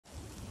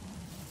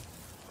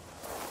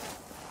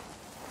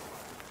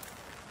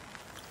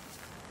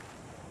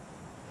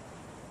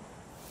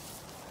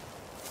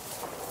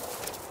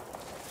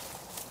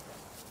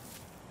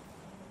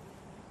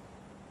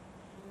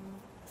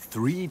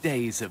3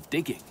 days of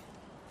digging,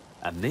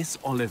 and this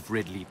olive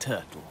ridley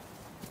turtle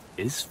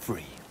is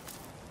free.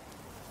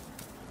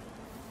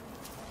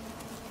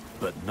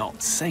 But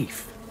not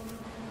safe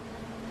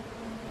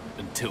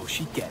until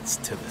she gets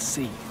to the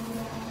sea,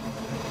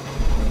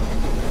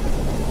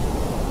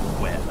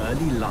 where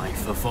early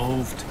life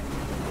evolved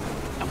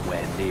and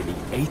where nearly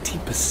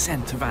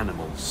 80% of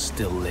animals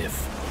still live.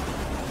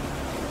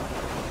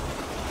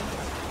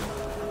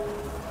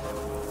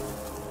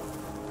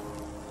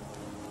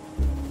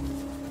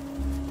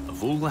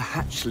 Of all the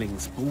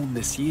hatchlings born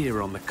this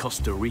year on the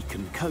Costa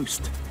Rican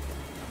coast,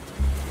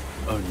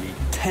 only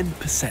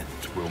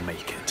 10% will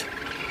make it.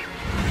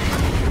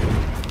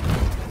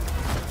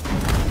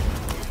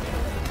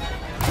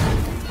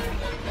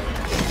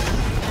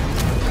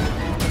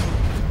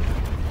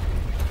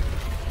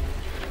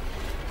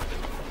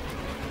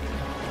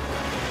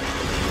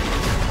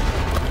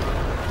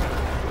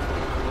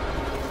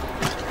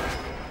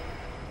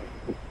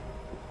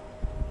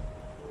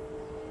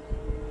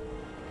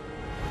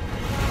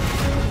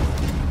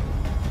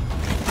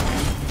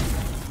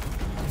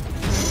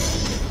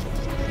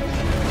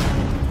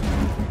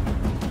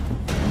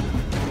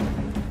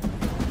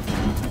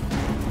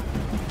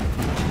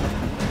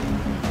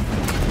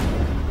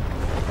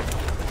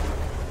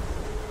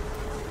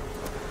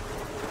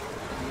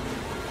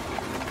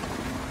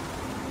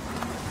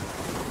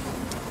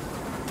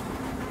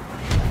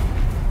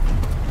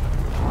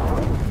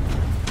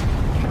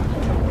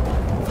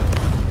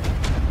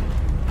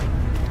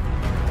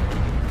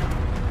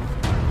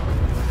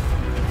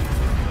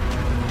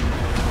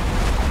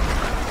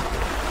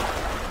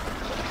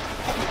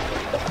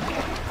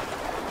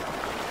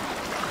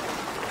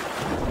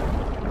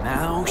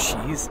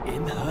 She's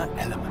in her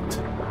element.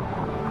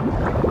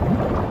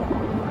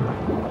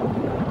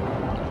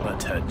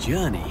 But her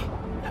journey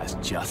has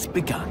just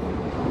begun.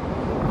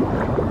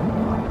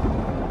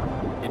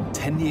 In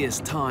 10 years'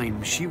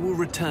 time, she will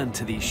return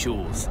to these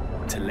shores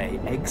to lay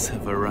eggs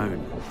of her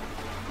own.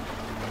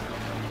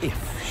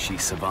 If she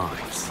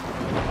survives.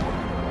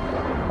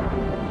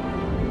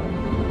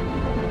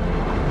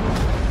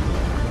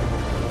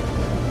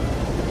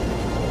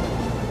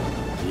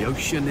 The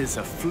ocean is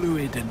a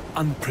fluid and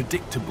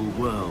unpredictable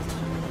world.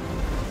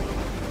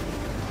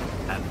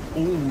 And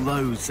all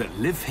those that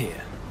live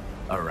here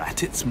are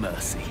at its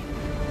mercy.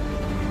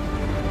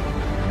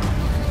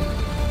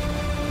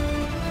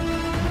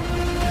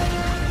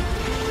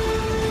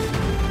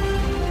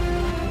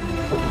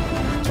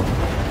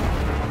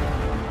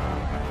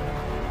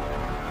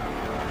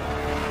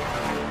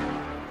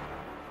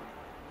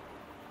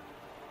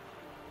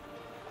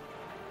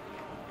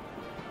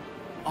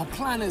 Our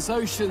planet's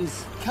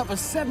oceans cover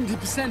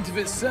 70% of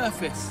its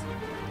surface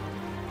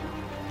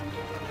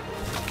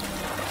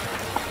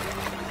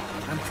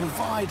and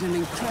provide an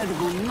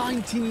incredible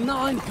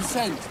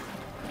 99%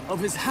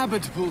 of its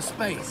habitable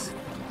space.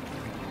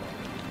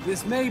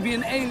 This may be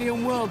an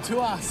alien world to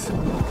us,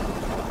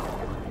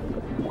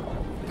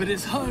 but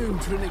it's home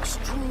to an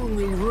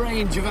extraordinary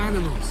range of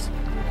animals.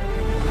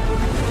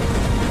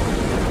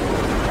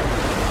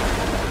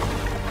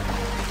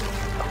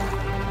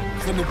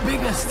 From the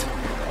biggest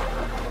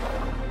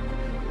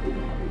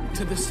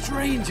to the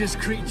strangest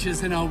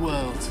creatures in our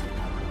world.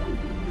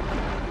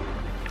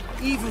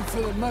 Even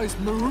for the most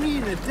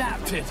marine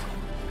adapted,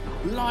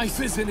 life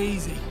isn't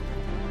easy.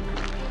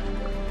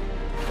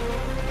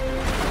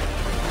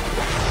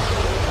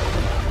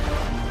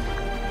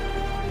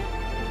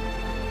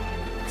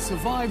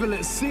 Survival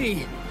at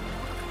sea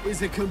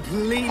is a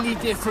completely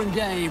different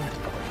game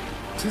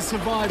to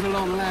survival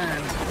on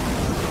land.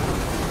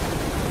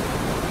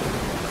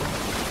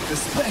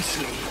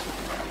 Especially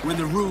when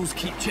the rules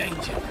keep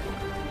changing.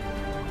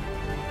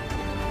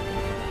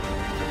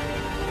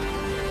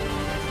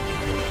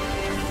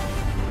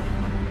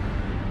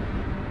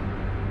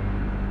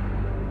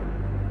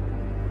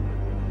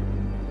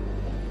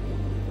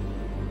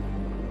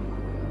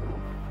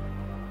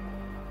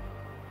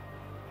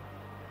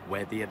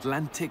 Where the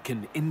Atlantic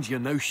and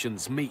Indian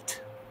Oceans meet,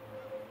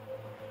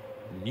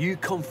 new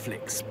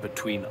conflicts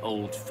between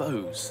old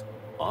foes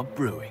are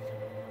brewing.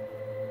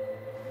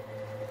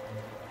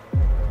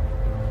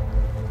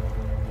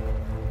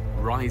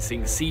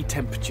 Rising sea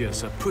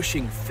temperatures are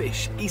pushing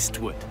fish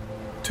eastward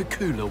to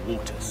cooler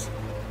waters.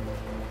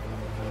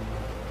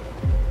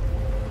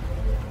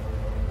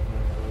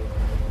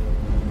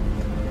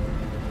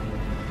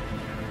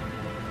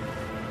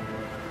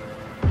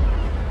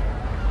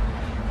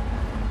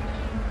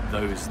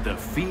 Those that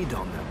feed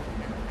on them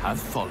have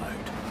followed.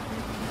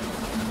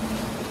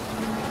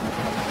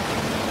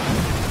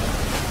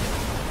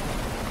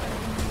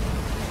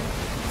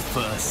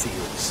 Fur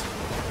seals.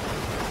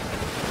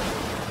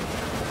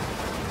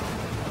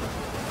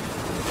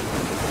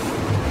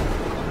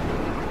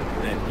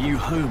 Their new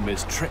home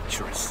is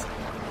treacherous.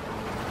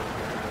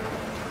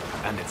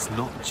 And it's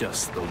not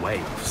just the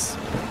waves.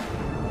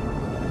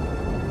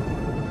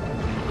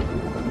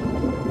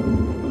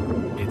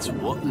 It's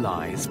what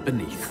lies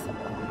beneath.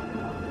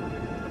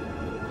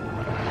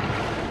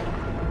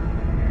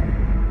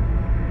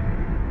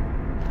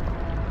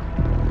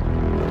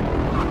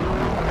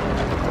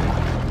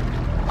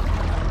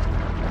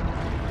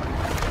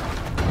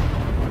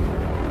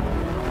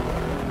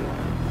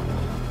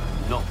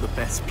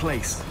 best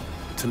place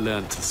to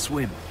learn to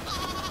swim.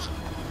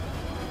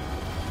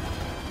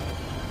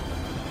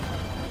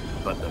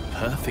 But the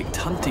perfect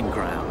hunting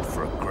ground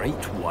for a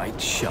great white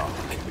shark.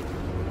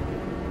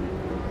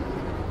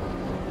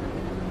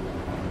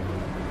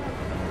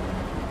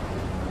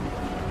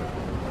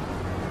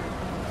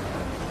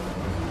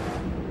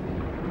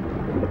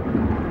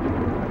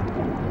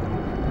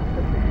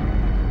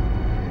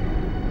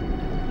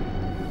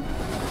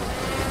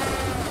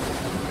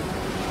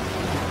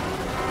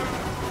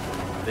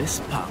 This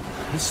pup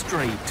has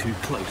strayed too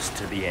close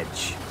to the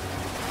edge.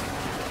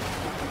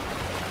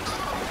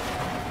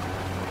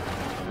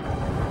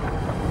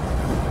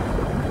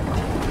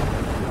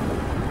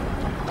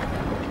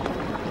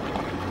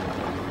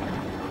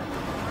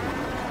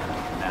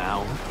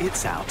 Now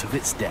it's out of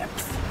its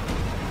depth.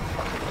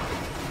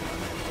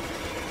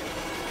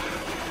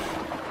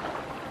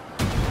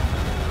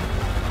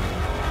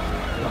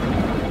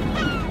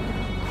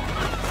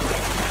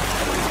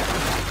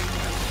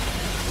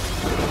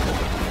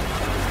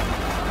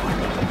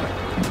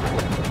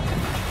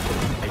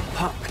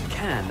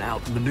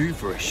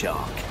 Outmaneuver a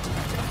shark.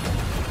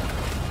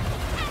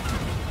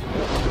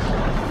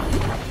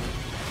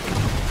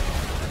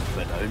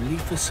 But only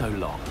for so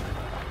long.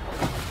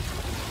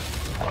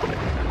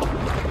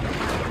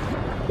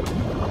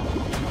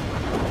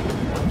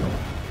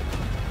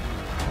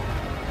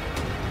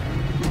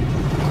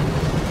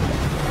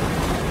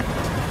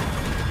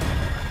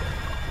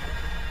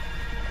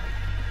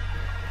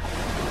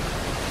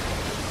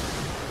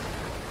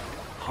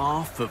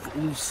 Half of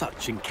all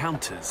such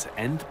encounters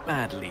end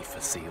badly for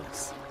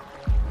seals.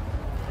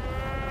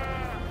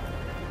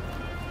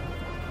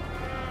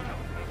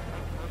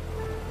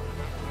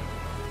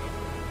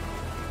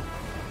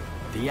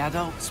 The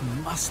adults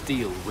must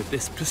deal with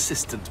this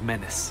persistent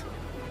menace.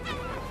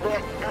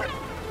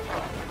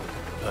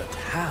 But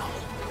how?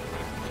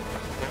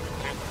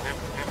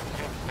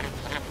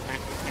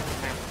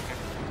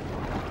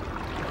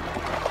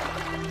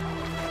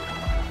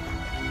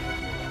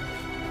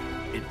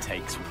 It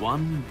takes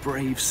one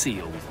brave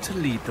seal to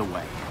lead the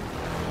way.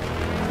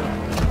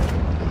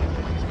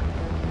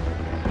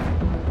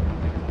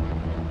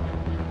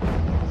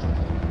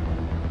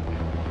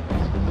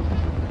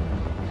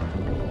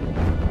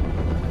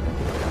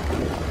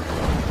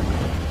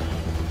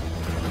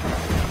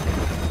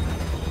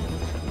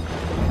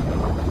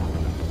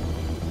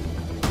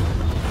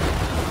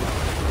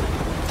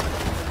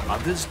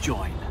 Others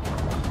join.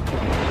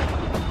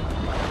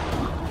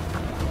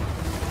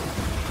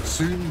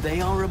 Soon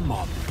they are a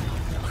mob,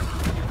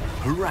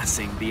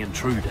 harassing the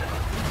intruder.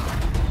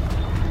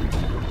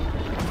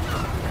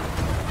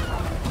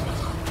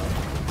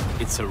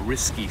 It's a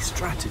risky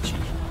strategy.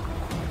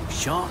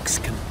 Sharks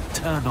can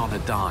turn on a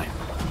dime.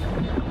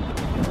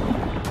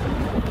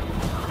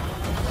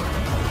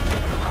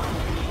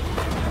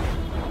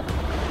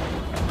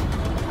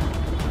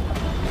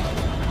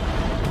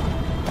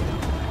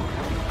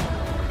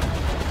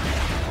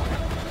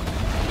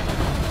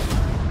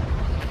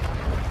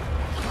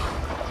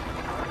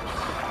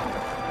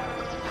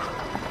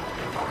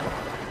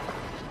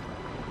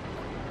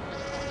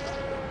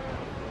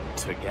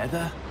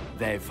 Together,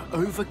 they've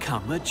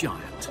overcome a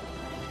giant.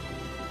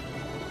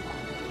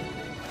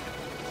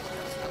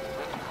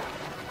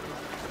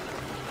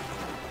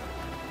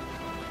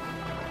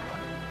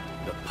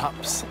 The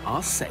pups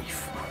are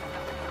safe.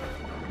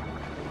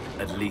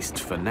 At least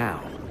for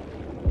now.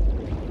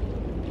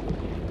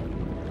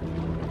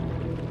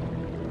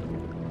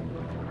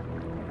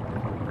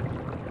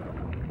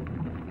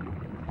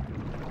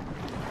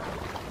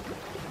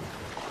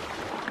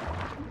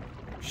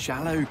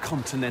 Shallow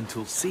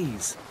continental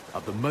seas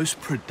are the most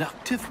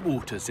productive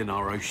waters in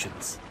our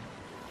oceans.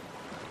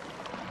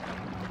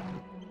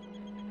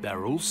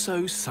 They're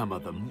also some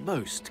of the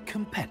most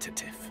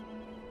competitive.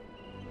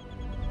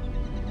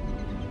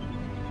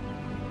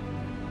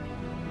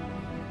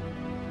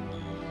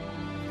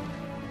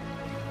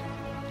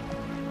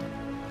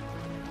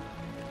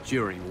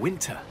 During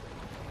winter,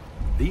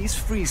 these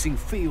freezing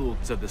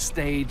fields are the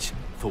stage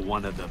for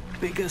one of the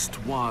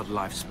biggest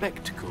wildlife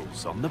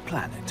spectacles on the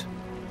planet.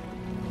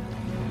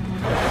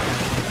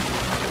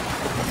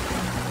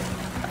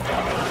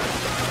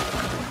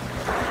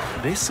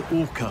 This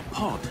orca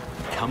pod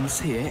comes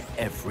here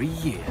every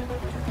year.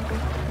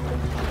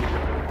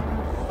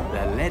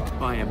 They're led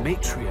by a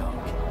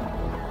matriarch.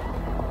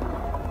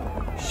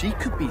 She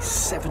could be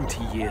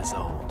 70 years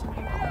old.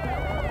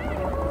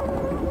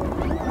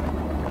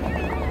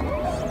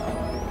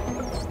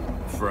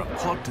 For a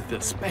pod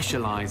that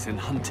specializes in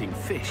hunting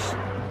fish,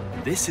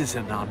 this is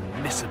an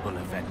unmissable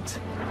event.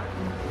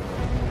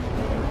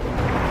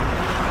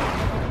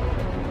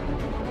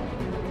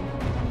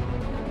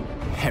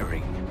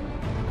 Herring.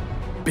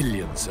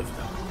 Billions of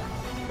them.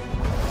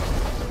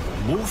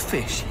 More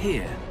fish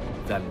here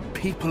than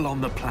people on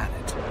the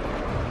planet.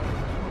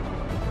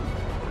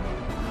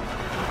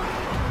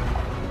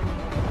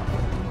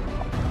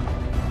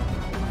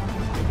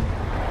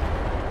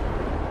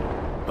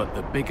 But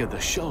the bigger the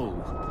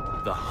shoal,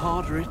 the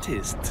harder it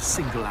is to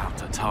single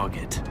out a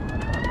target.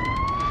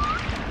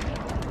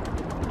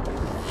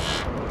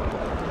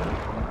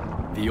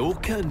 The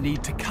orca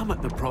need to come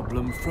at the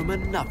problem from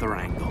another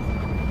angle.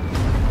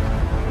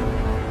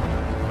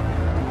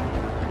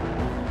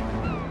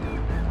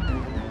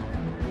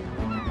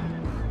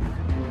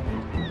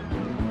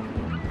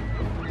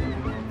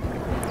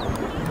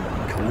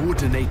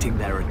 Coordinating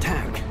their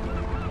attack,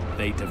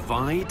 they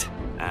divide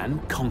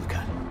and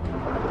conquer.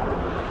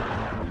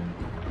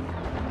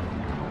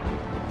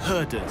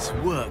 Herders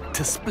work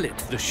to split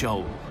the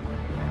shoal.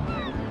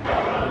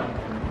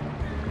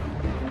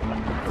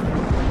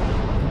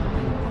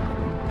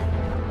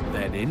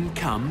 Then in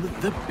come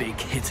the big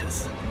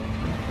hitters,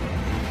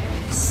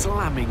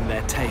 slamming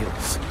their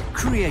tails,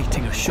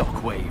 creating a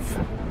shockwave,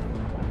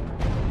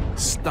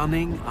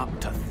 stunning up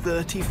to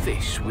 30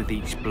 fish with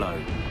each blow.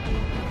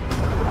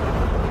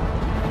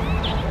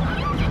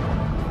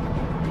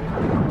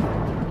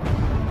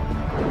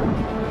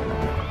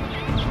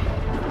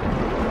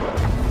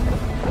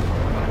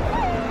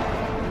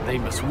 They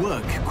must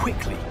work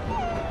quickly.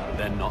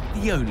 They're not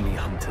the only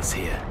hunters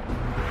here.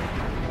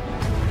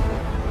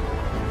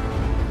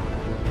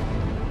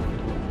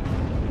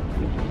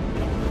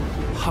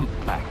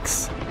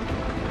 Humpbacks.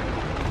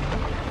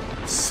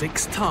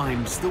 6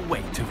 times the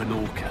weight of an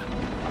orca.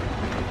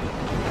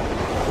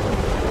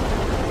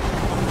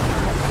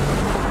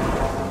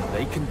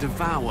 They can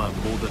devour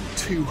more than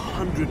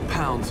 200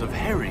 pounds of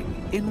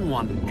herring in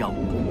one gulp.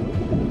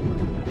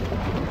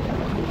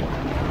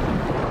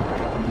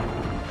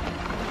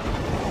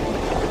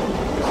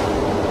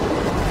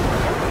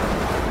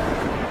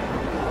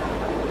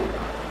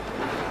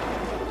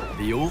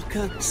 The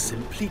orca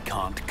simply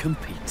can't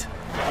compete.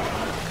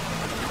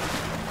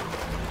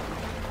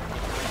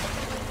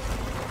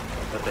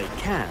 But they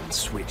can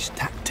switch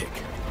tactic.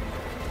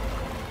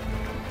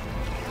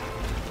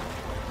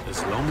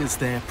 As long as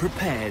they're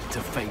prepared to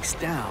face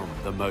down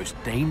the most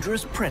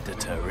dangerous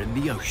predator in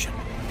the ocean.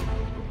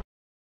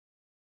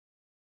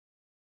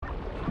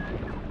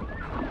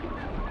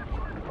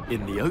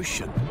 In the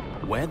ocean,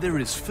 where there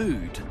is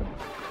food,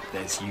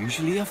 there's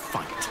usually a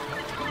fight.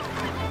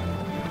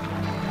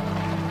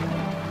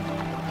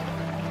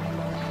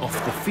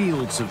 Off the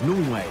fields of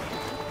Norway,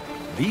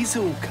 these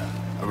orca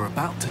are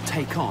about to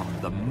take on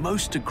the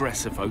most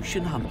aggressive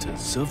ocean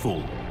hunters of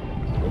all.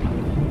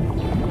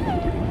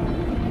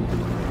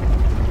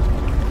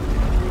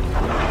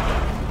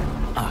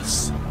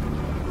 Us.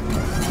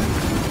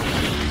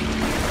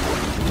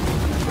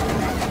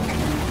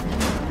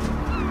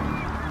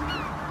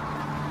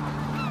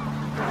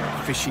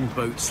 Fishing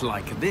boats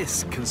like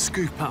this can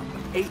scoop up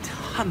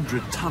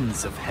 800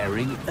 tons of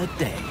herring a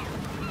day.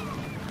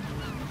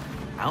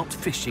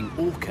 Outfishing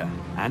orca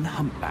and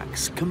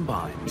humpbacks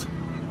combined.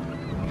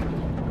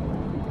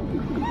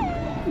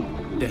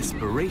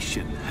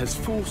 Desperation has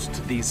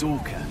forced these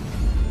orca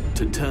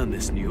to turn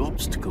this new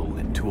obstacle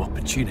into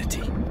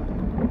opportunity.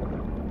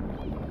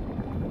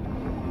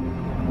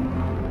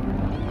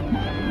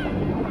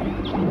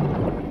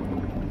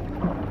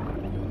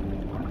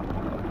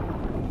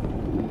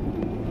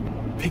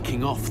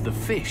 Picking off the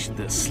fish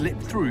that slip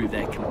through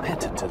their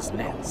competitors'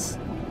 nets.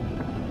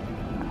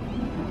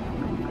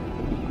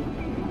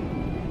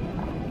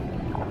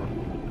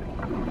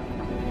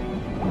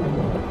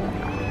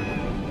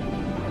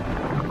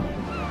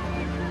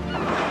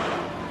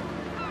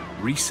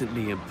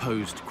 Recently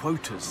imposed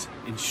quotas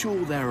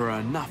ensure there are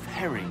enough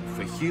herring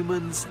for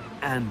humans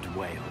and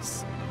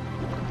whales.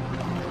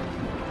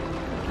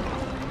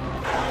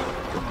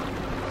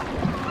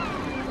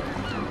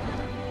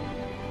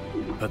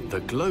 But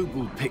the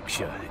global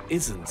picture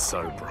isn't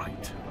so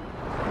bright.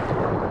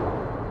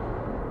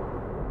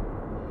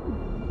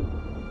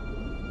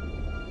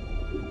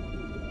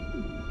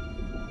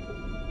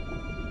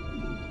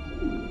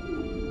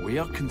 We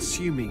are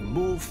consuming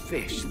more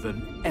fish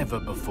than ever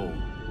before,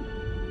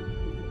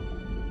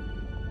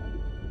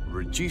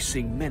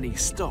 reducing many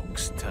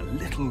stocks to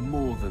little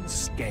more than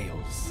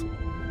scales.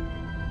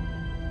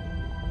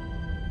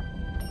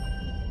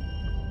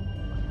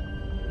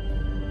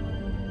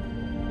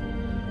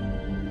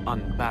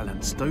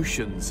 Unbalanced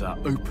oceans are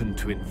open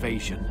to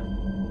invasion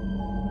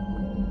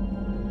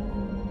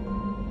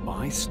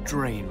by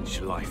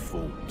strange life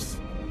forms.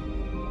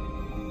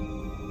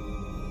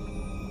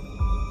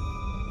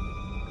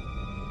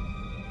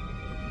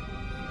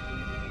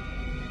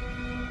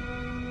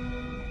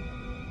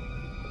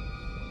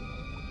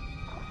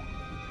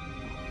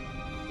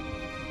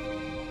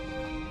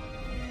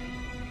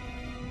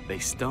 They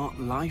start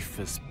life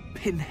as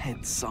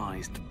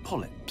pinhead-sized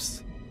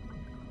polyps.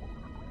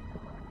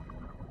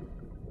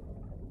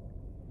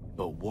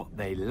 But what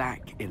they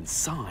lack in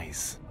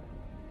size,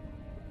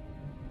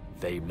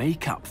 they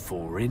make up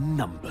for in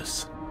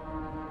numbers.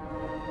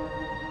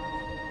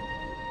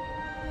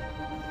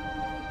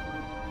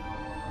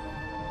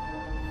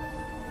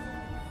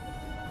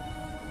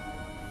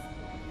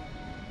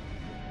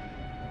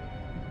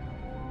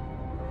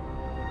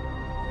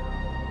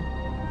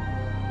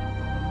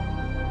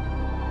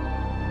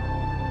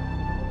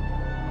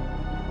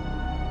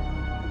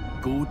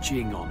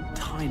 Gorging on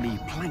tiny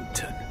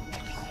plankton,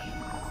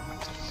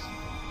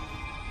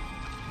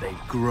 they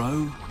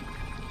grow,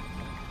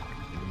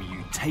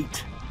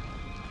 mutate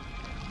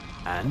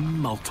and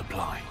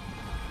multiply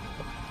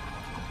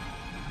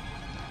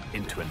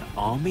into an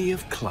army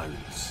of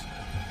clones.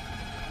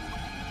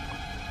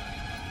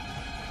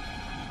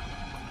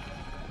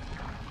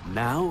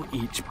 Now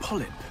each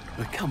polyp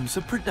becomes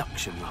a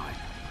production line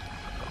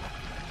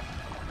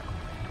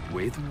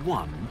with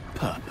one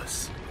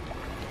purpose.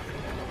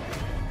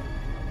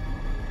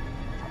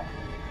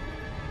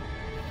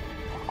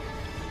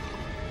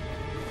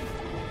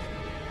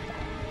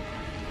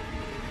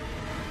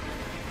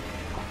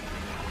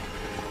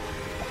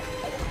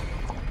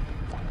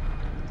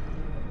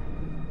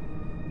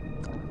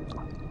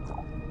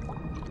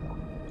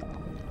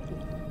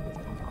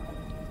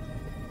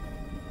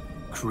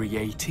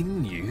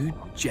 Creating new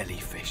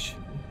jellyfish.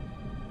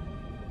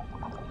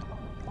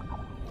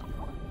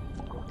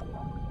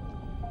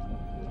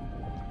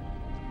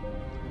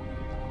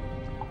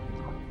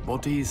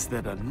 Bodies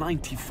that are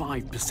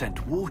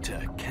 95%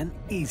 water can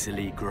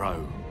easily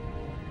grow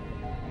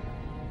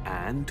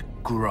and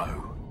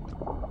grow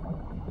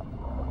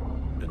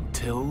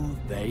until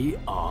they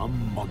are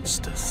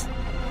monsters.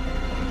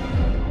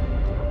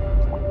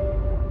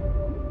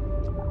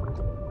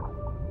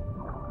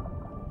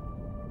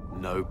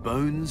 No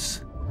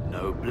bones,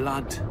 no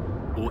blood,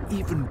 or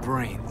even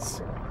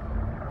brains,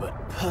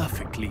 but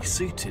perfectly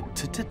suited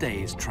to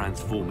today's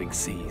transforming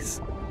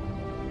seas.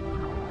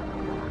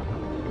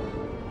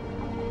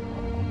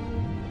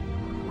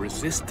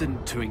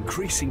 Resistant to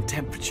increasing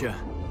temperature,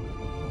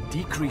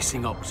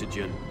 decreasing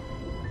oxygen,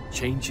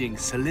 changing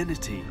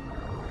salinity,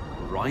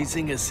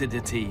 rising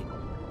acidity,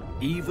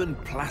 even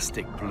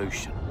plastic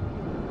pollution.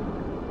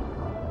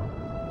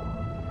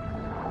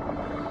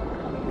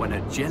 When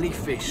a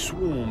jellyfish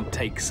swarm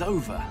takes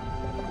over,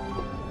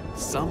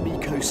 some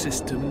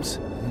ecosystems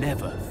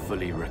never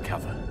fully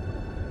recover.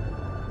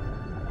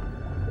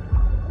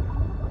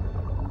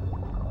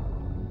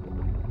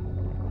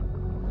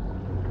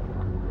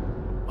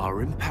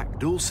 Our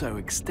impact also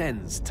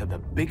extends to the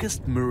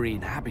biggest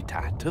marine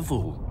habitat of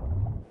all.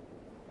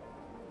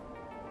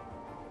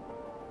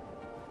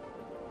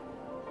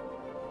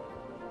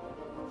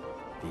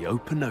 The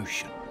open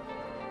ocean.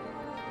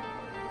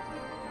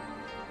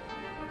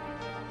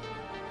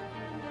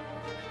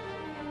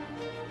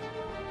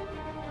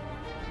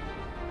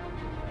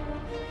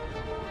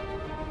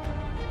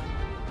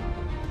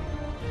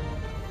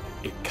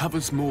 It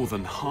covers more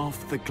than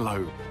half the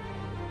globe.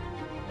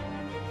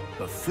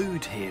 But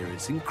food here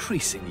is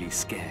increasingly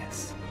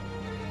scarce.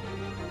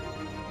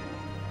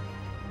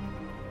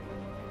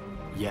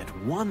 Yet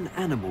one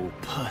animal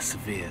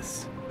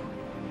perseveres.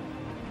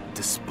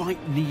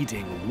 Despite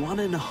needing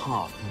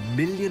 1.5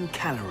 million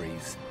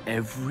calories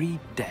every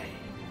day.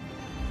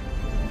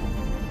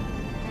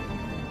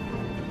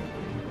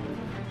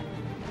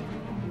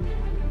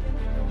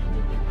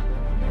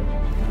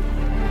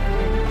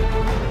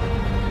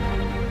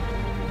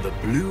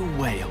 The blue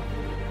whale,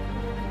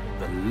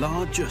 the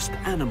largest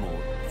animal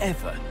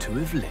ever to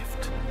have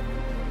lived.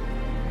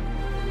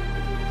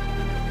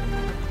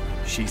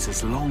 She's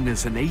as long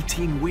as an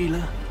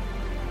 18-wheeler,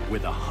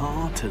 with a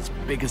heart as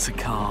big as a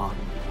car,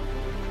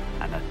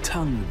 and a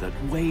tongue that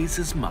weighs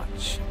as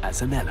much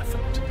as an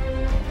elephant.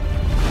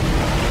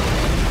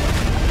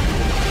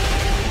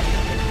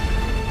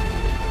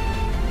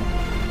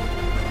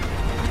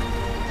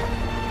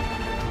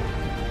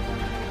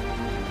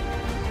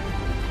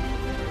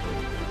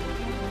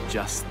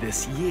 Just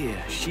this year,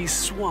 she's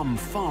swum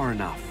far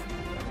enough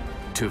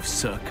to have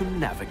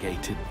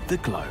circumnavigated the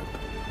globe.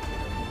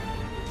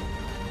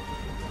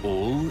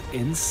 All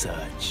in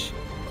search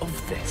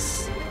of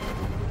this.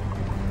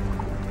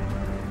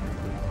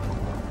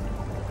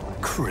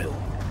 Krill.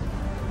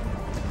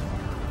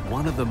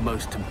 One of the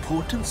most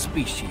important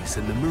species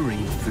in the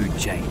marine food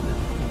chain.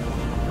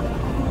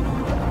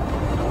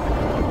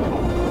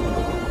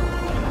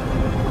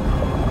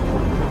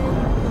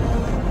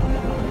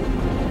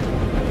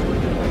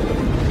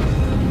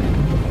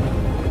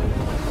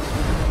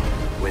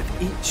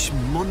 Each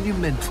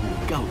monumental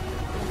gulp,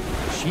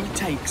 she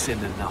takes in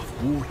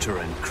enough water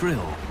and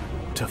krill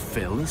to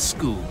fill a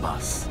school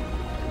bus.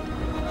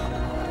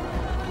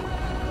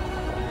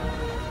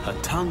 Her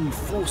tongue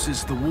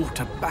forces the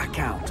water back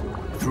out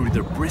through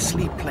the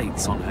bristly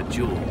plates on her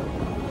jaw,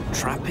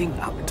 trapping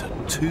up to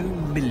 2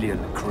 million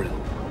krill.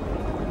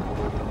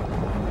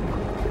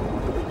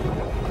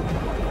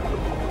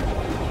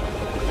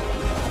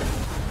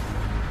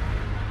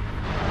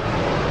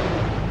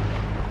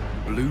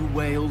 Blue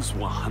whales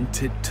were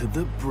hunted to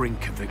the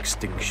brink of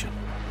extinction.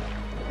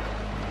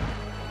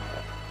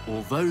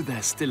 Although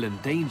they're still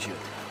endangered,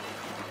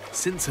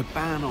 since a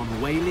ban on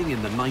whaling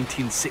in the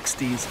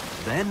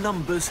 1960s, their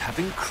numbers have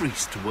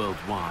increased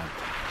worldwide.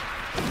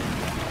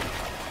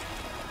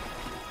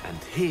 And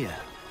here,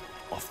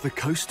 off the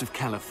coast of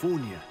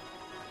California,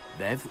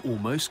 they've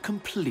almost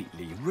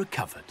completely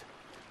recovered.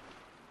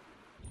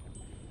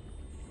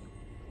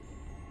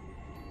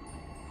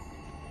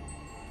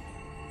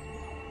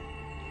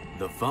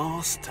 The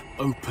vast,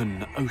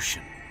 open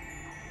ocean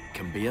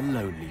can be a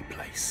lonely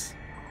place.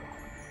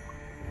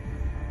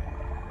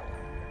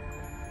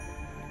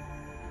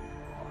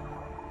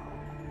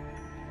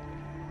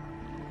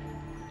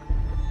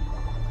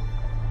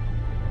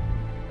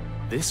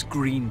 This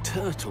green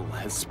turtle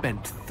has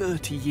spent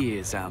 30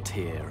 years out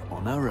here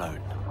on her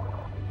own.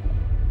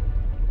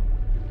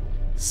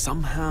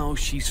 Somehow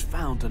she's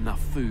found enough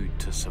food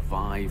to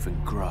survive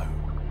and grow.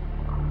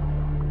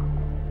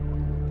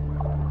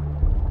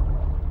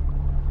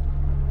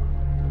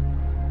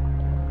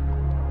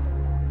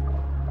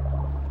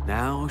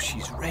 Now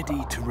she's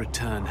ready to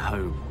return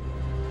home.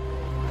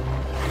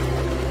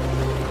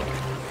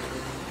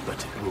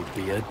 But it will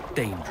be a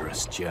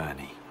dangerous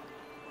journey.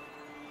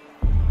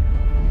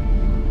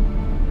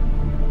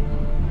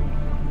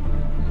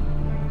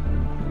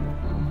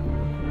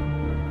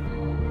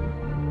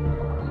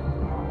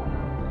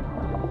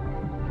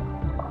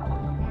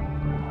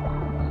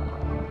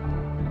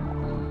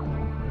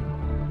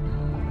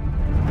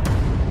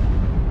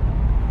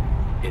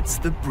 It's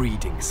the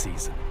breeding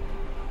season,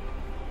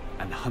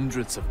 and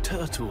hundreds of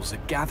turtles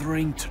are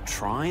gathering to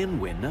try and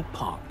win a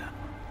partner.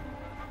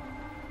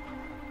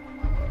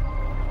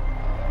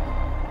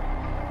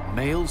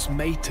 Males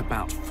mate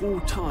about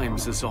 4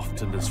 times as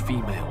often as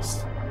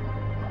females,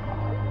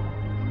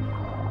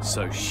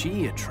 so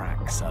she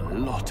attracts a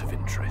lot of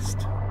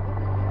interest.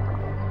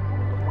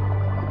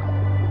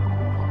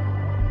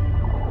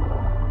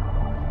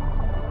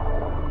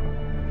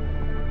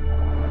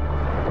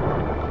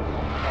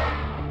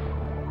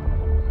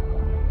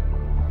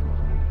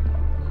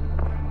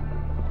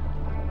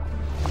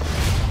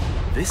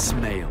 This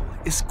male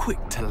is quick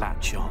to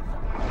latch on.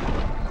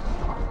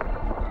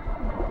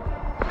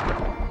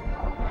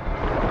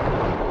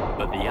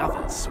 But the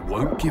others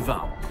won't give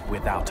up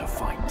without a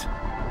fight.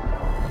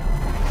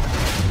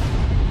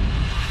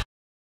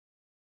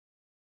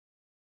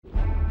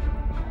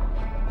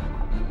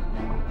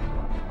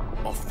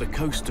 Off the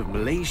coast of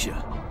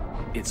Malaysia,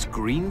 it's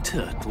green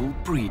turtle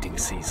breeding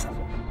season.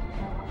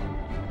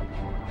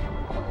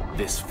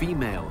 This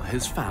female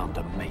has found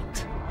a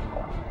mate.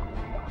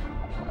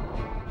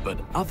 But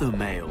other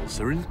males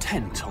are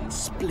intent on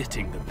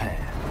splitting the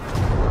pair.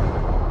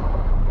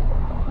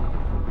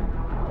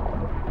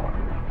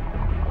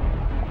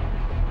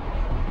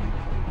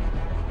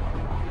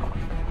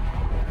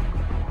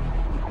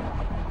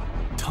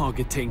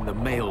 Targeting the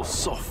male's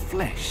soft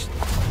flesh,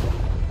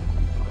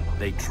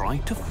 they try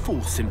to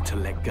force him to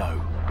let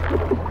go.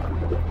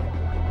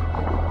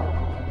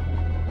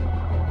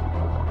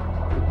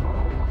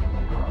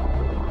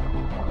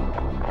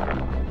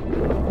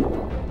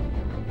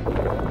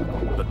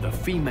 The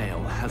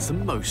female has the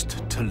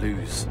most to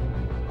lose.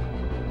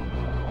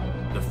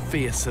 The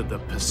fiercer the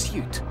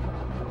pursuit,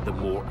 the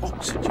more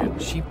oxygen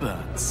she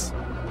burns.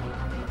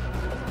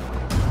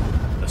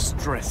 A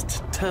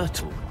stressed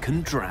turtle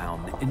can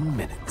drown in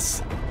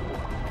minutes.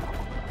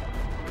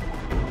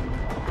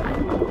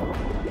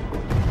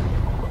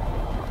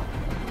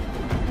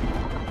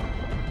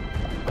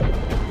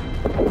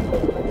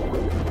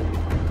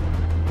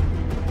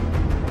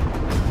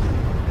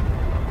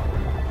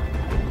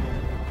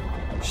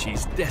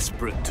 She's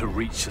desperate to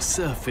reach the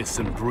surface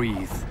and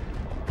breathe,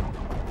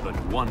 but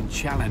one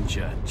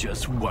challenger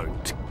just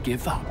won't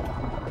give up.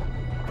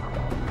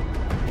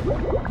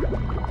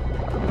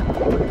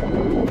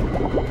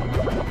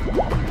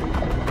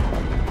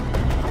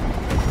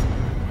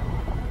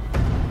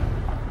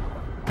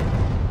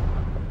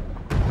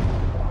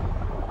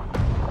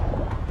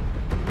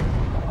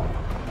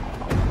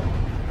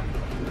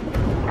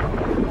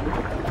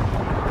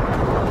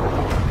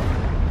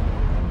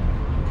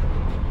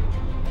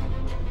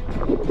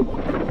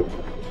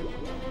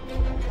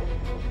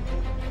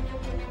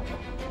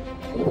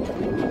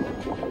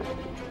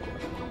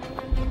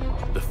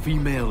 The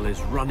female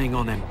is running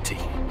on empty.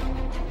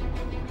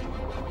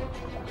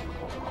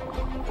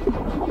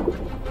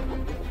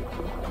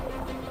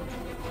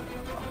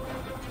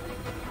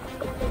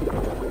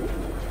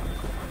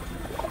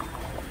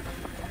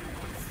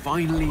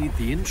 Finally,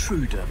 the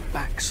intruder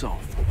backs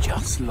off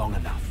just long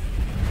enough.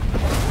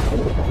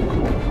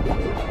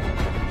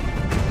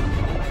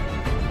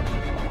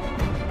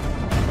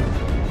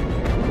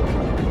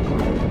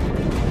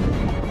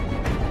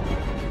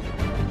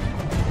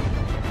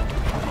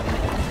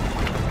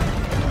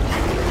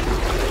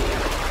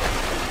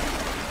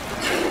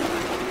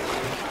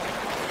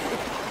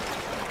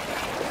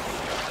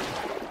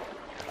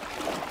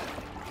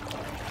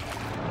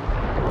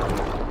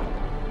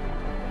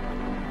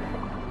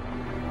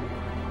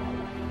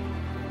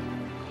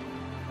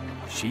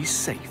 She's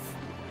safe,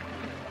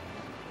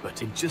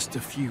 but in just a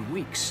few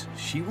weeks,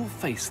 she will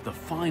face the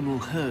final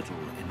hurdle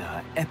in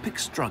her epic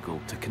struggle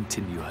to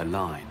continue her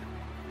line.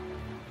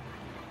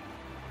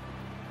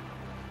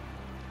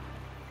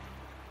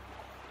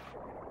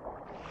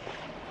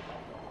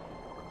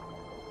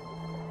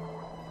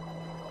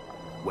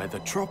 Where the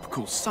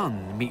tropical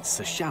sun meets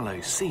the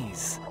shallow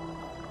seas,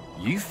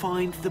 you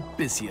find the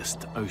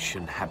busiest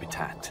ocean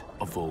habitat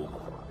of all.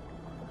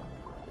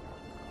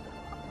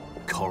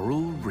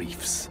 Coral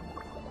reefs.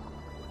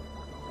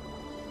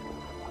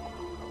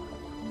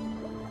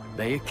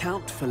 They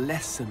account for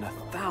less than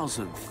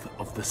 1,000th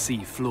of the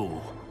sea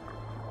floor,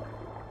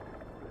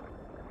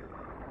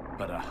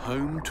 but are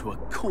home to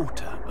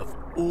 1/4 of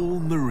all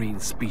marine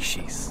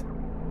species.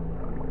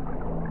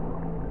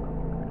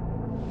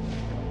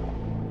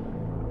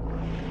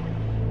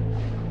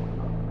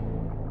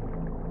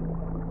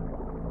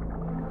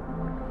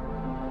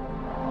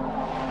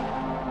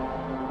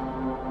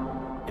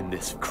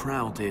 this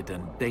crowded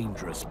and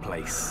dangerous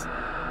place,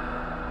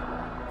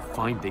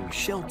 finding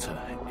shelter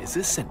is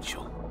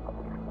essential.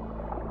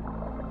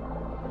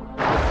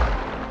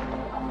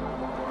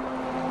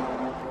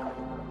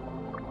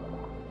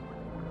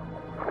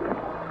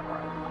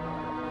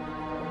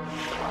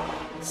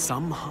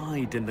 Some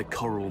hide in the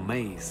coral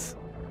maze.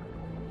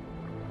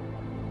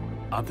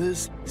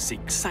 Others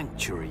seek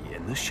sanctuary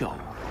in the shoal.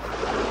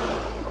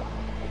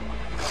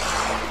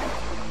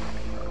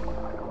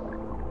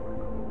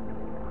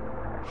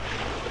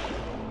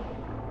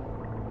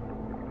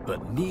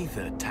 But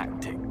neither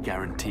tactic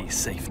guarantees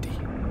safety.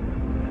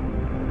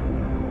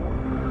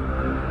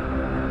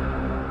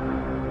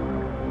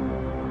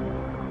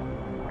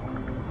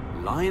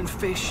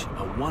 Lionfish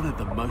are one of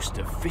the most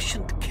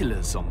efficient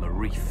killers on the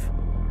reef.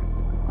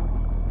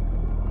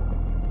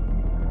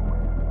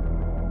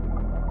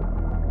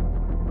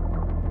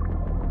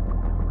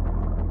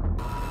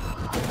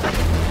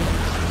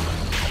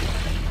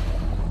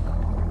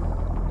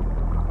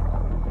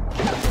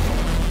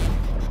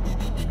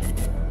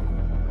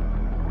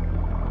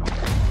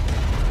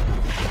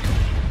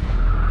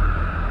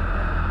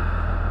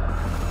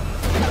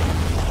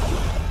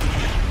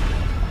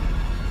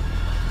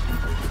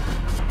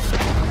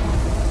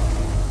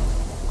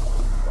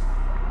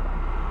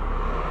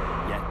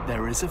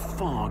 There is a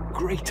far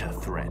greater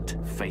threat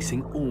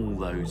facing all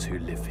those who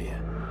live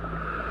here.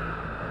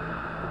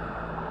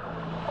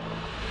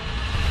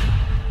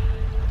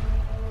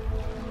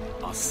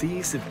 Our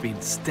seas have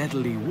been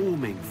steadily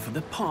warming for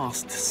the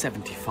past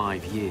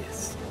 75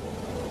 years.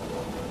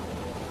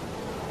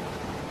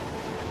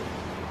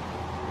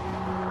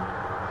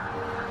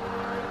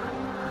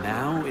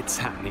 Now it's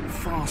happening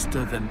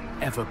faster than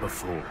ever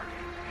before.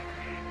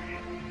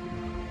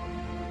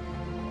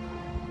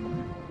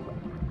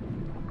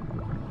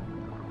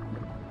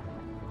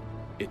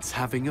 It's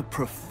having a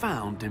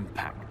profound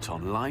impact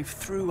on life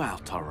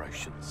throughout our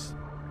oceans.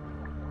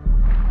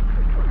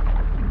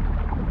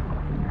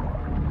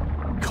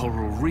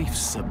 Coral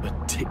reefs are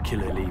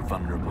particularly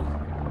vulnerable.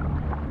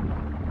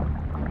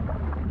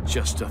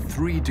 Just a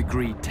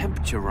 3-degree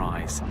temperature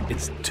rise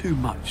is too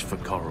much for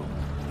coral.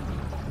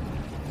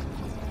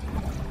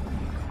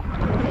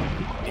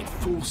 It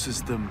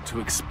forces them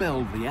to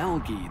expel the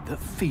algae that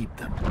feed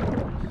them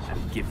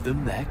and give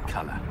them their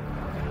color.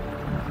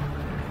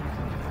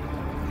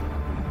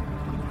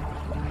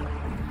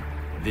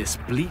 This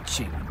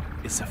bleaching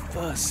is a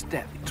first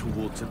step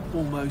towards an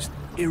almost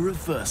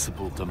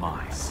irreversible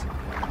demise.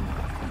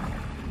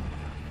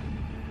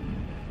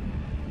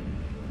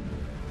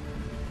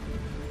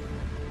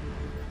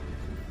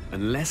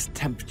 Unless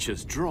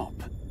temperatures drop,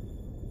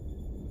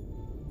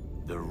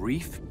 the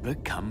reef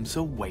becomes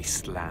a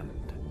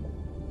wasteland.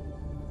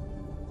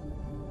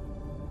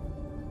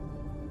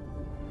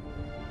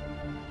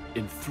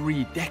 In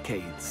 3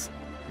 decades,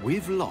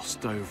 we've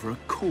lost over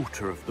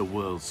 1/4 of the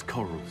world's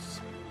corals,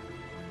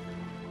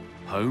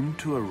 home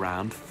to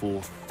around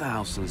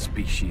 4,000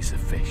 species of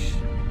fish.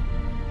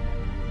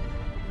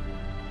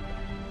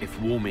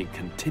 If warming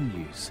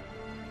continues,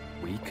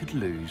 we could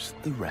lose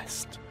the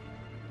rest.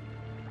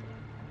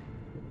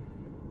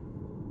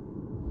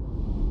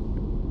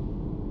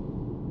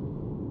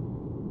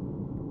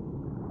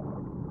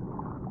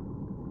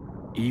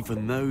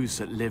 Even those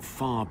that live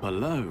far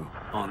below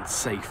aren't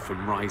safe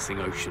from rising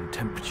ocean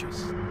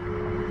temperatures.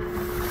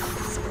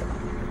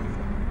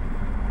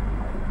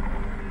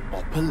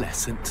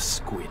 Opalescent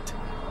squid.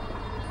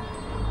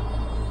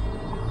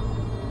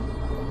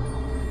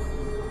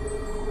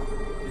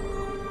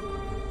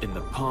 In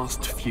the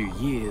past few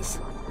years,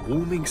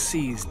 warming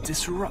seas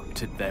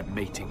disrupted their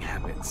mating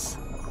habits,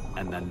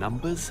 and their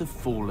numbers have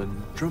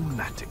fallen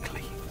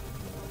dramatically.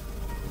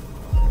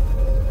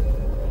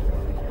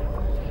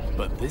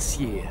 But this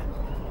year,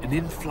 an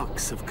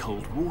influx of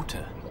cold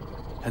water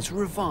has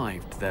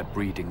revived their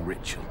breeding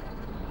ritual.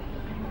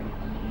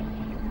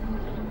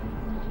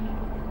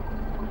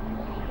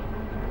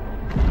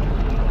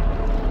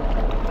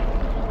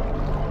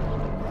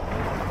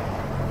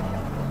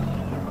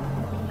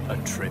 A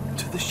trip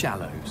to the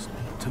shallows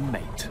to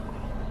mate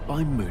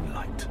by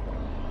moonlight.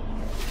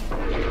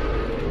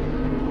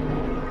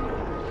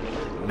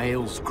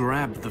 Males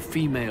grab the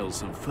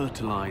females and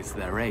fertilize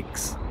their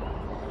eggs,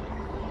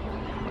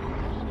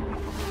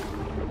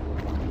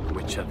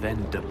 which are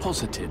then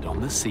deposited on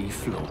the sea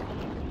floor.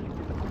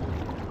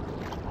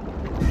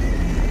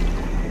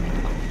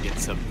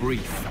 It's a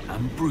brief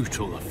and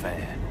brutal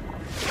affair.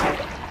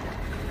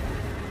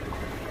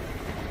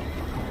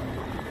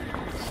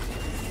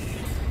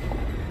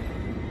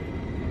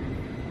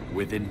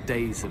 Within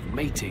days of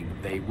mating,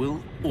 they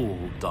will all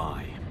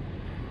die.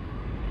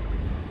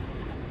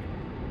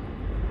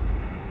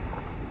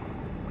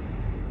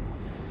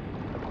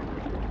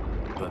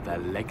 But their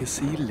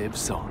legacy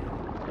lives on.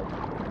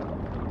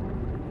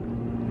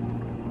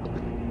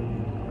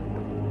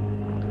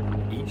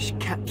 Each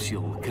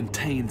capsule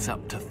contains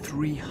up to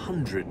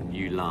 300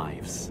 new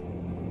lives.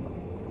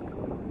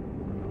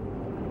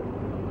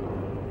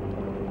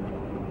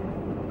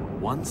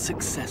 One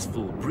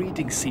successful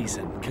breeding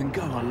season can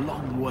go a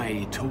long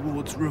way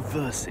towards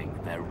reversing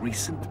their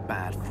recent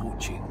bad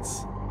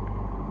fortunes.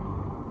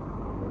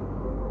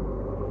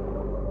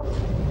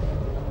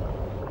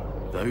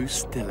 Those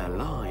still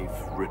alive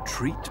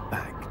retreat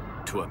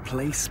back to a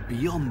place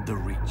beyond the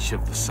reach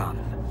of the sun.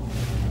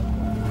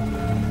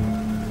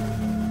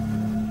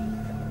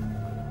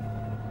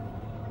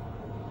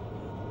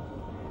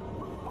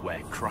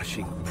 Where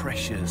crushing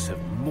pressures have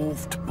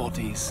morphed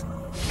bodies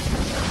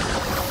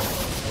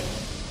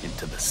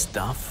into the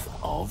stuff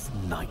of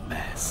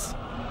nightmares.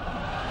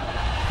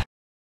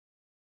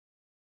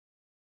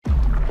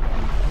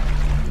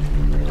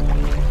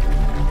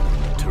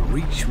 To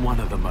reach one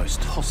of the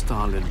most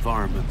hostile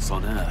environments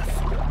on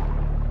Earth,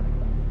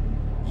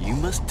 you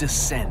must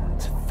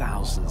descend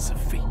thousands of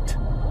feet,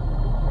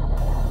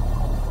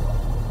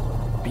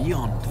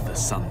 beyond the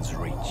sun's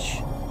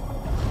reach,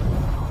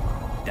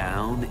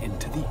 down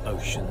into the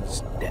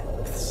ocean's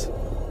depths.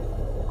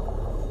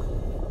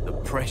 The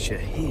pressure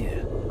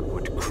here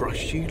would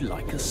crush you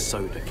like a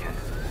soda can.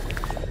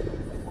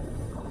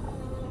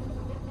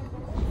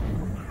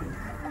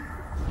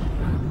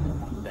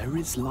 There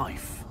is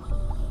life,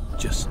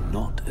 just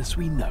not as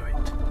we know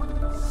it.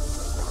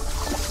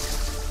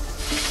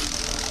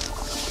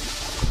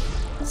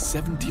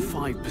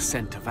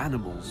 75% of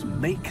animals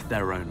make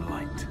their own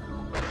light.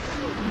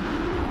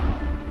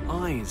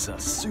 Eyes are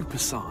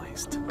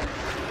supersized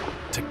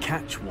to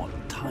catch what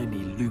tiny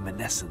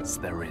luminescence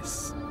there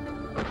is.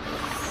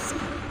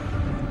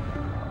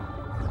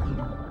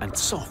 And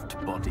soft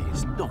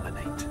bodies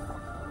dominate.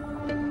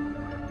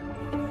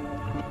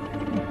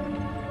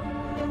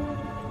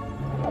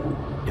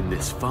 In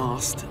this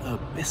vast,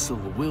 abyssal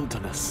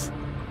wilderness,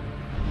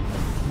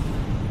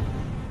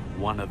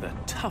 one of the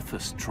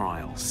toughest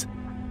trials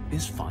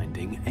is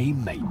finding a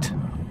mate.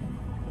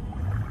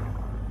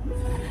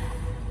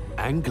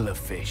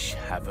 Anglerfish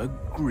have a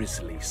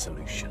grisly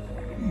solution.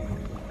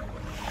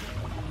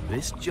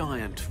 This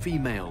giant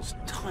female's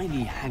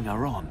tiny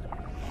hanger-on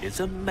is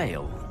a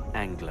male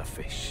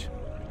anglerfish.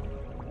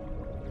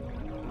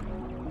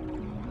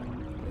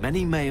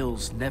 Many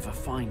males never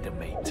find a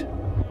mate.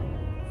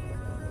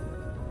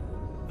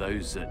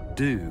 Those that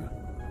do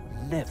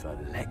never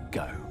let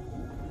go.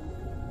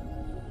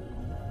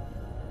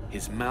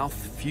 His mouth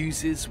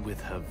fuses with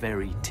her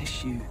very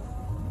tissue,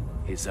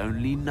 his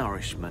only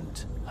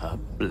nourishment, her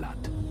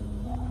blood.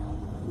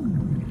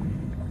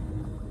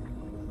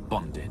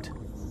 Bonded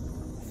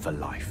for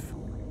life.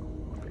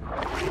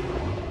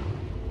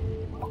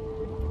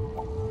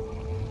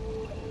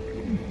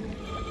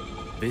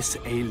 This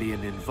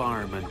alien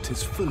environment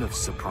is full of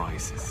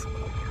surprises.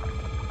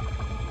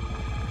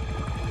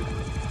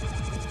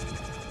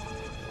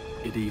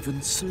 It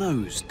even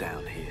snows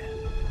down here.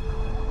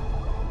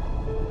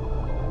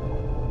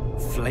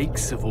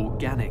 Flakes of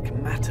organic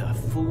matter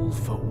fall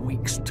for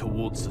weeks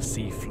towards the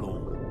seafloor.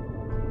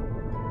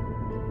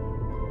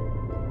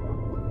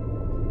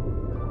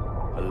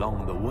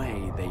 Along the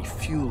way, they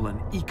fuel an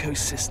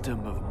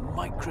ecosystem of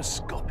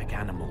microscopic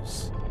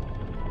animals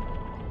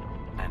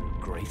and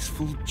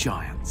graceful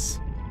giants.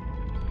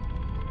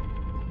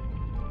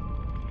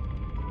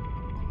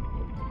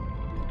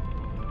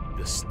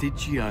 The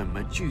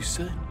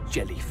Stygiomedusa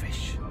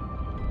jellyfish.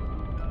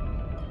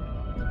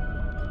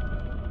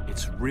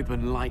 Its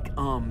ribbon-like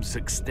arms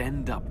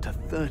extend up to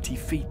 30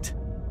 feet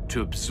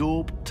to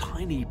absorb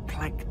tiny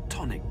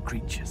planktonic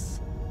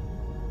creatures.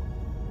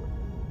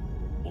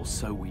 Or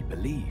so we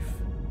believe.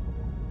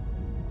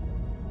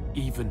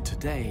 Even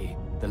today,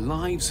 the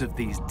lives of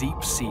these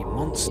deep-sea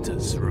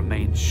monsters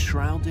remain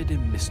shrouded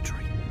in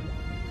mystery.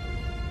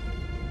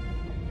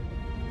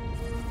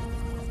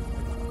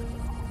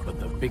 But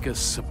the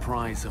biggest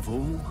surprise of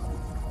all?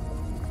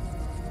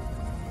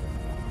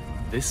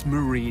 This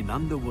marine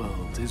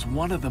underworld is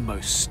one of the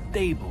most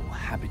stable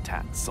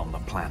habitats on the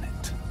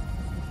planet.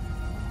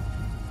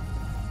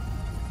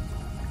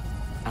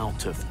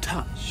 Out of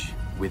touch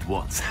with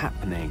what's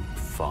happening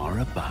far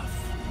above.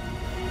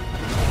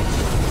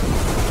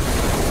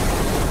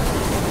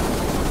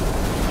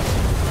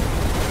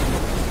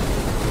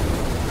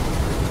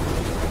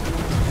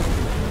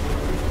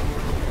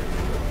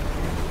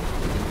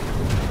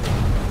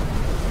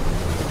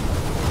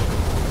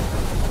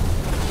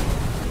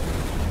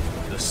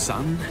 The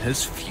sun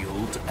has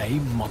fueled a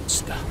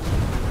monster.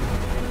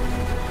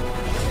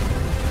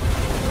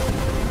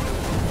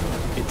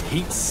 It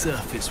heats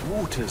surface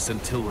waters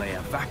until they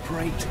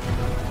evaporate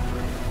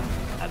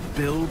and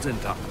build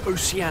into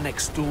oceanic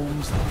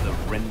storms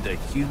that render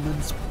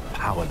humans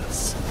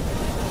powerless.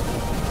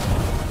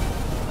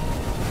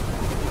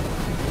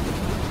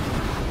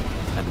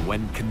 And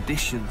when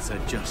conditions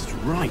are just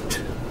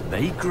right,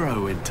 they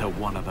grow into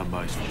one of the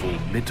most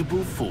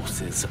formidable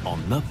forces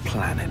on the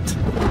planet.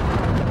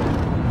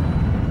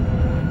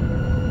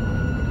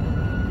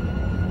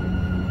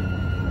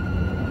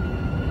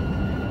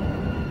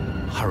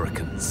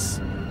 Hurricanes.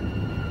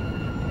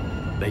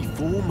 They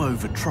form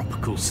over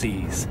tropical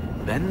seas,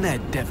 then their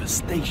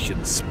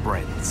devastation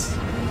spreads.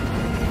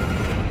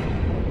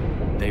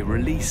 They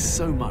release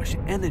so much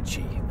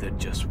energy that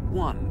just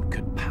one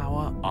could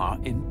power our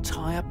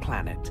entire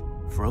planet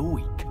for a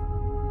week.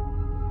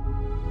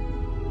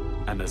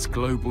 And as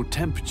global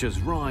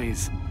temperatures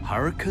rise,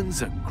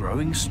 hurricanes are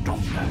growing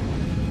stronger.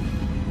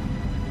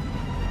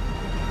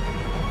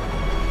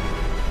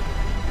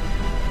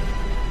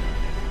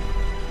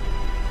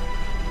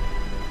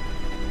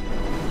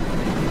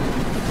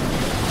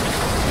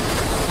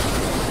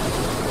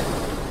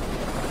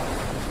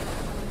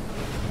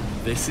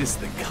 This is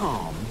the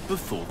calm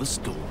before the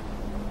storm.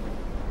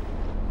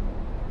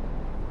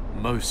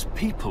 Most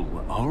people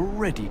are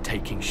already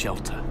taking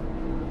shelter.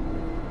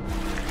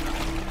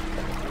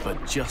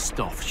 But just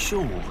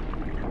offshore,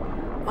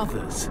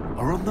 others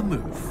are on the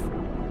move.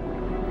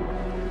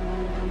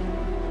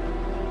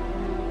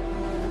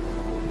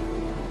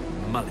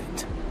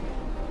 Mullet,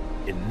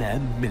 in their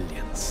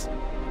millions.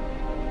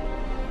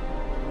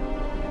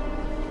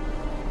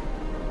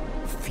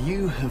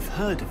 Few have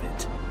heard of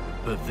it,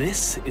 but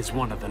this is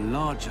one of the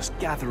largest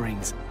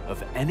gatherings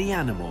of any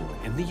animal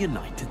in the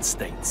United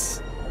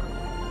States.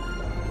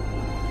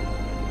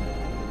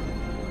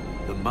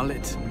 The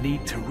mullet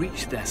need to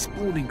reach their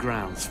spawning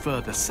grounds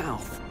further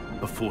south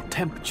before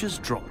temperatures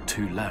drop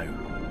too low.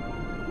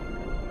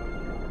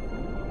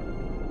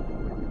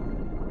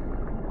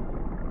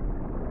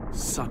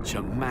 Such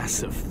a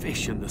mass of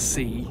fish in the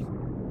sea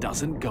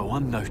doesn't go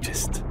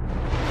unnoticed.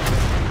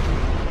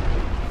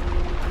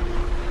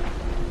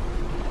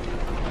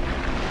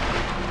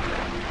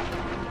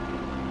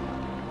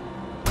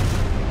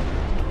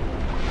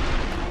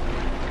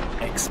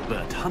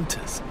 Expert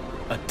hunters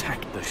attack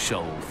the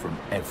shoal from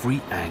every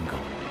angle.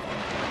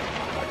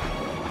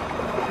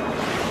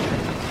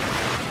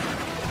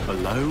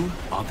 Below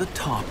are the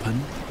tarpon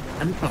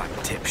and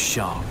blacktip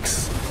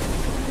sharks.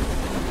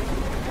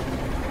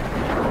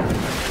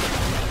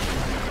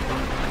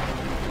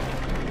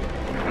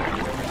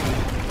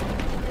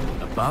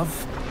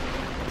 Above,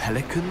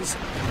 pelicans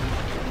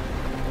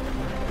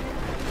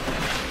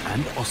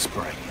and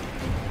osprey.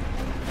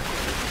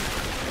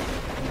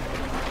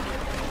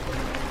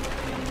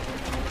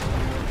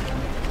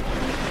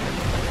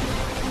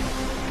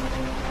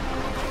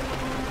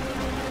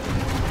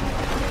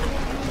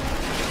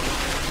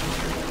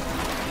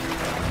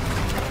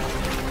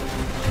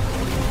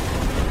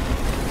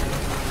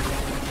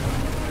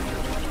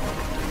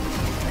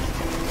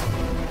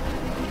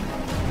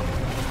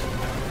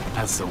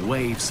 As the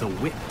waves are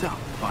whipped up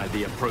by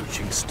the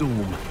approaching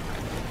storm,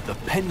 the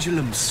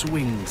pendulum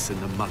swings in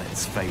the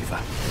mullet's favor.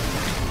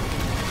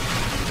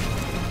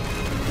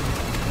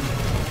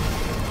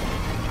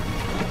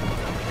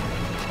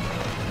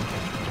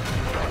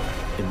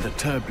 In the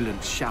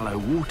turbulent, shallow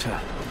water,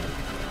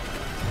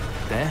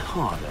 they're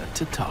harder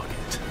to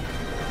target.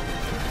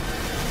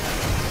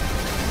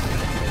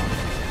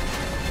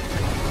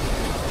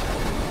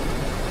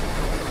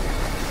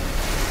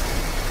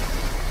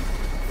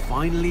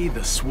 Finally,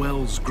 the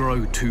swells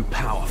grow too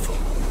powerful.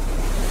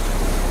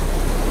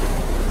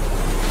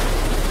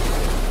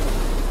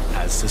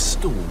 As the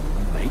storm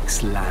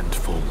makes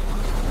landfall.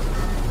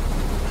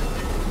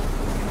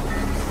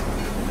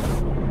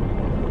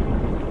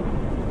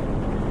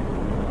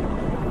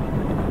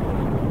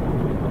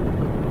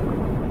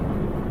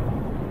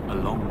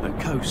 Along the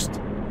coast,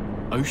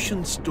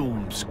 ocean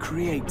storms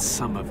create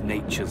some of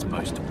nature's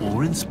most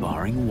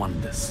awe-inspiring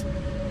wonders.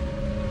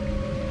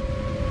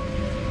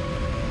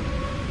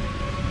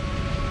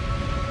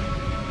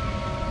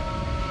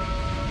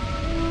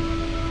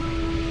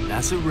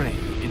 Nazaré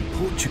in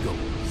Portugal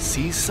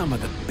sees some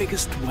of the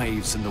biggest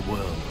waves in the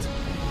world.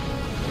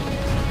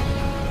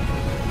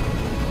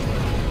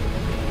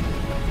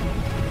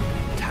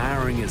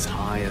 Towering as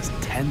high as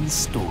 10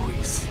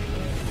 stories.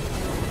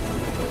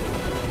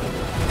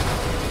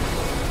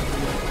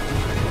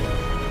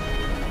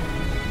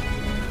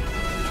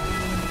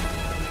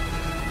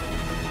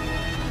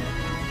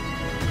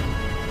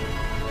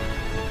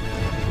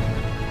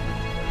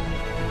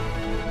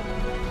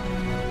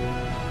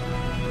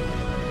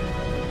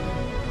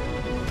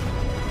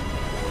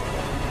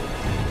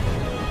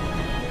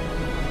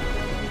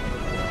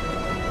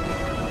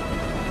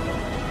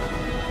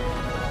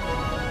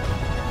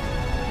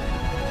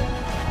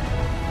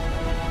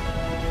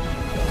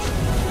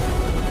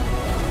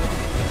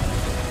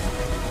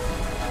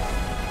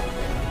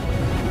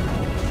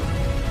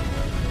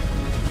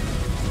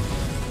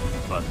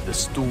 The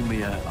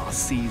stormier our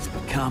seas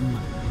become,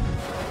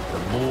 the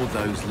more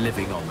those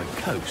living on the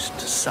coast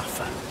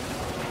suffer.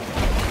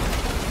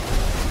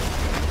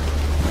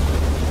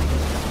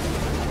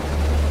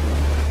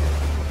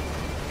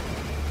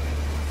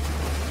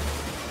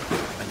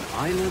 An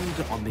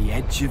island on the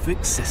edge of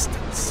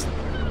existence.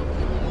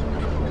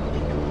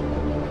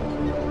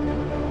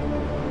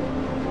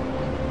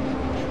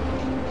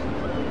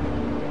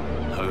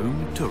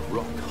 Home to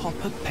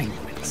rockhopper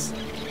penguins.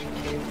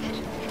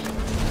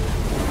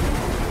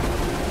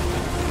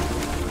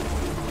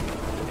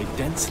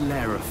 A dense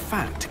layer of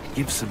fat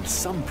gives them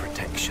some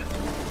protection.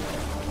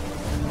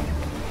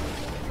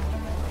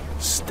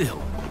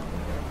 Still,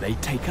 they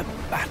take a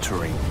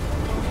battering.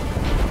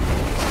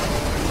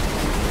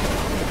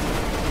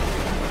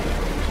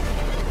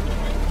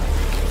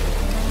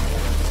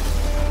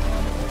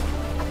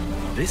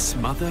 this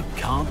mother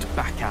can't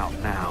back out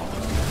now.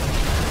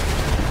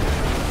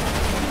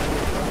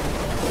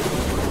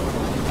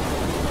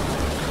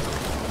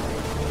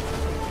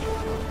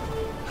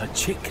 Her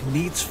chick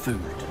needs food.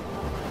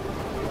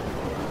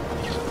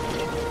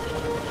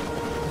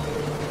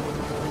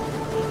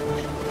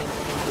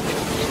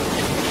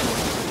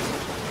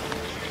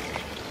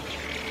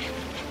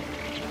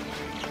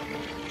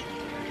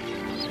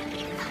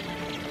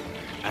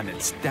 And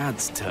it's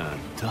Dad's turn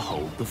to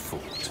hold the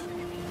fort.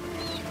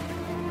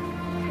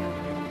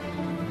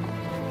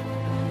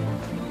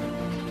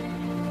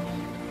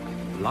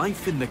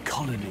 Life in the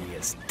colony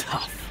is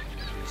tough.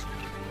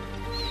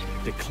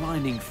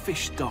 Declining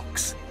fish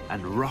stocks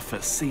and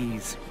rougher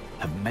seas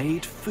have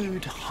made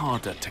food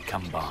harder to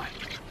come by.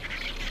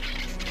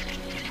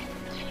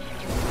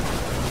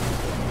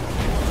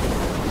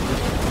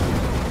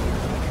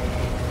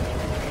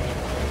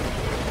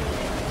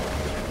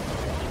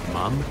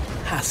 Mum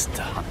has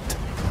to hunt.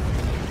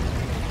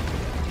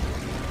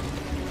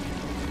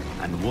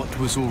 And what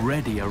was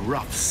already a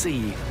rough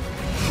sea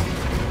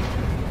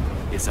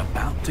is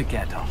about to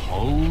get a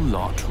whole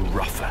lot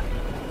rougher.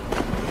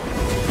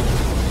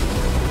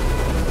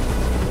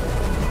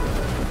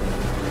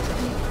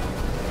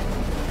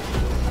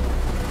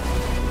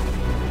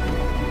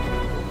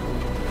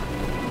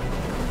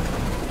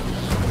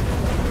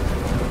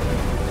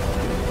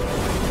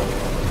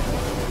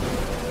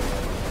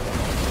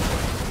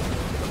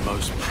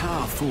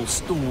 Full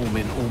storm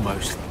in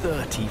almost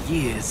 30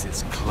 years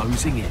is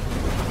closing in.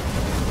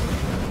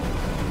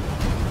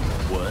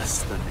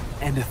 Worse than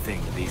anything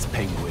these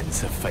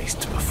penguins have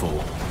faced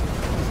before.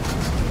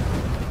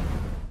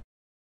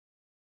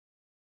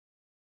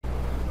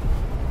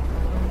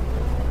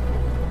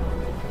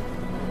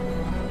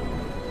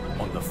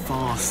 On the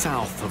far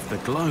south of the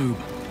globe,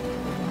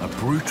 a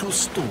brutal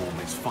storm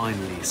is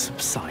finally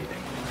subsiding.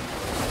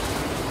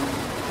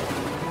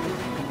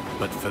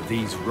 But for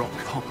these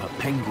rockhopper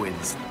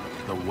penguins,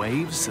 the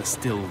waves are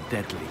still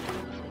deadly.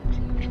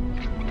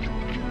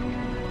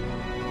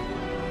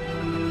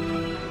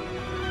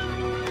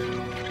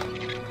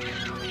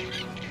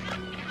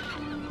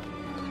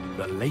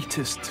 The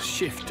latest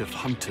shift of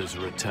hunters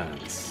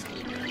returns.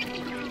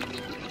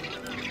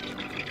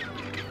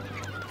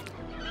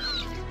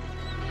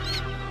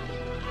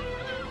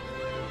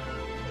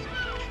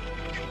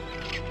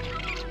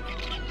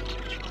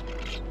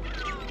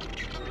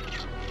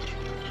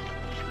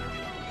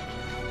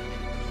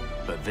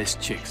 But this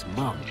chick's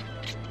mum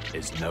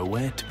is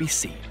nowhere to be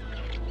seen.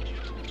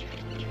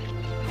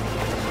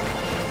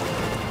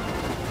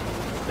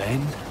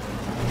 Then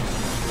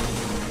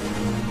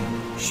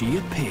she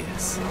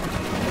appears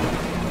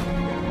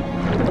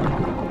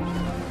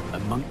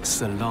amongst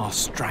the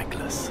last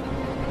stragglers.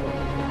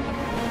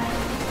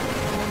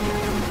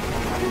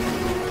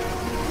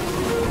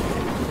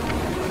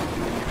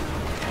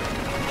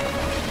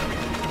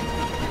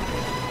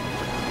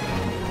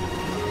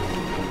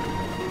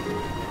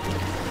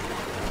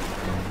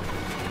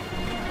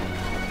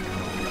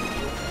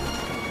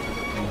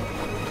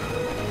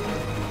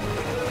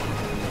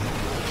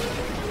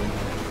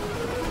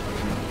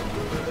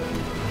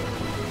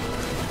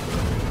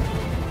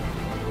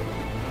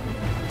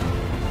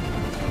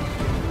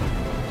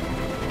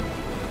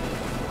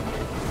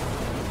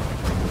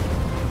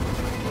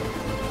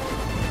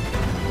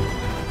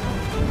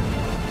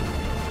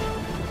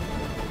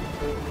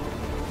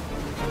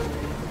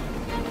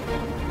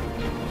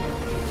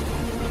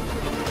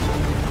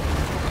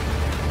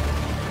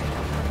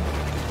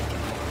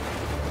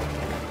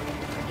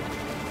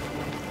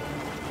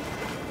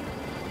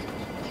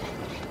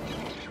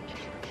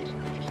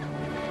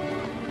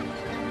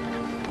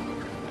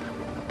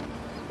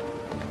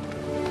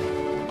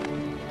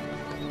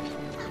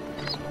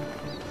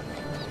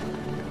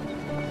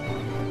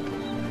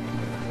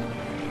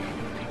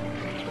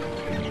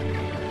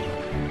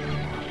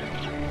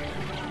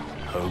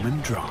 Home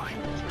and dry.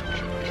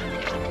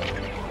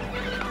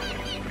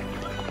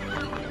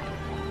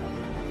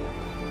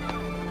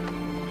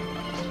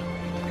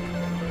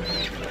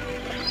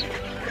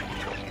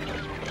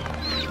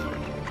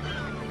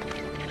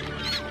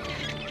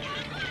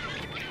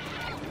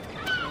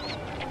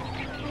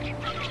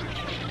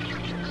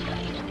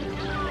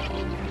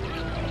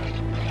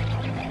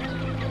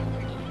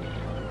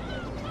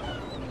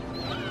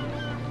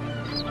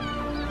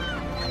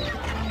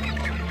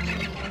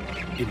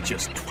 In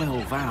just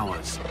 12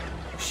 hours,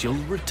 she'll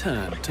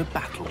return to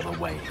battle the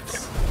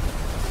waves.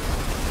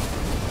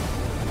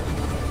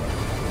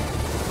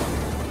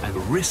 And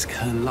risk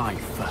her life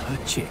for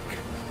her chick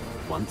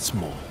once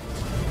more.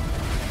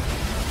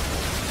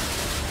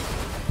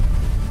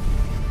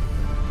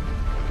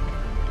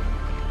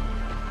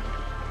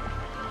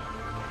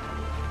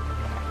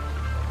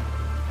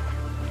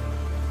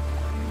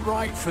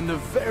 Right from the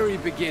very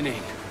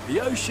beginning, the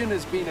ocean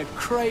has been a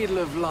cradle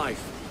of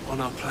life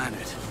on our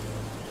planet.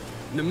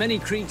 And the many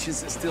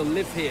creatures that still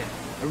live here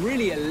are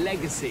really a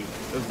legacy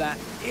of that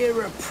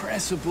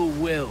irrepressible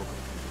will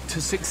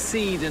to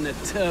succeed in a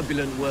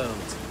turbulent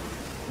world.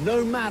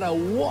 No matter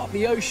what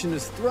the ocean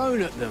has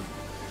thrown at them,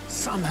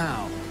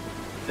 Somehow,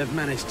 they've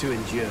managed to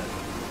endure.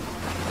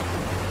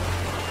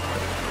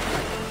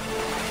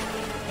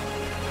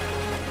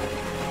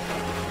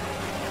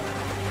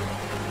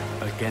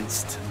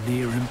 Against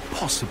near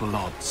impossible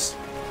odds,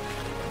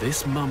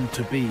 this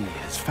mum-to-be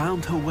has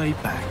found her way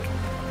back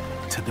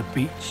to the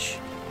beach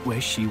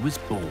where she was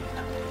born.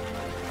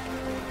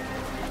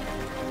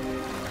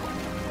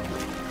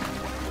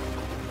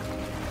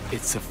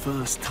 It's the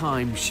first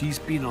time she's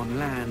been on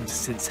land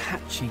since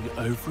hatching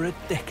over a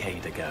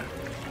decade ago.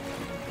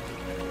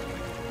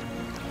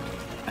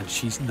 And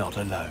she's not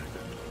alone.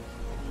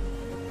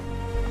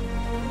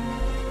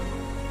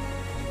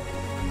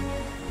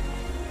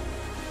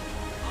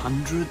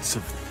 Hundreds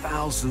of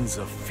thousands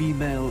of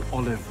female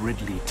olive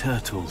ridley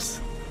turtles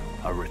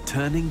are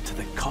returning to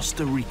the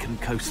Costa Rican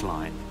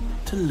coastline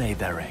to lay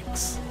their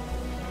eggs.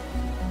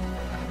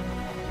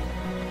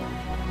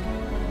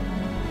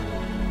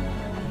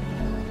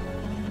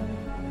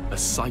 A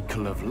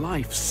cycle of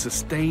life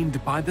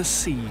sustained by the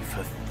sea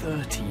for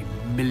 30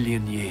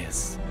 million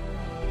years.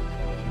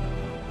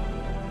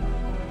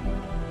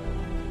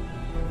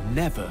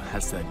 Never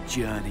has their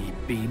journey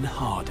been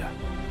harder.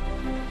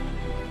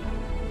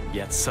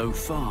 Yet so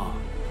far,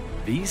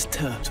 these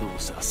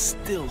turtles are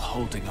still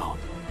holding on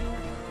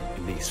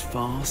in these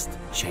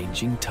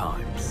fast-changing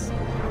times.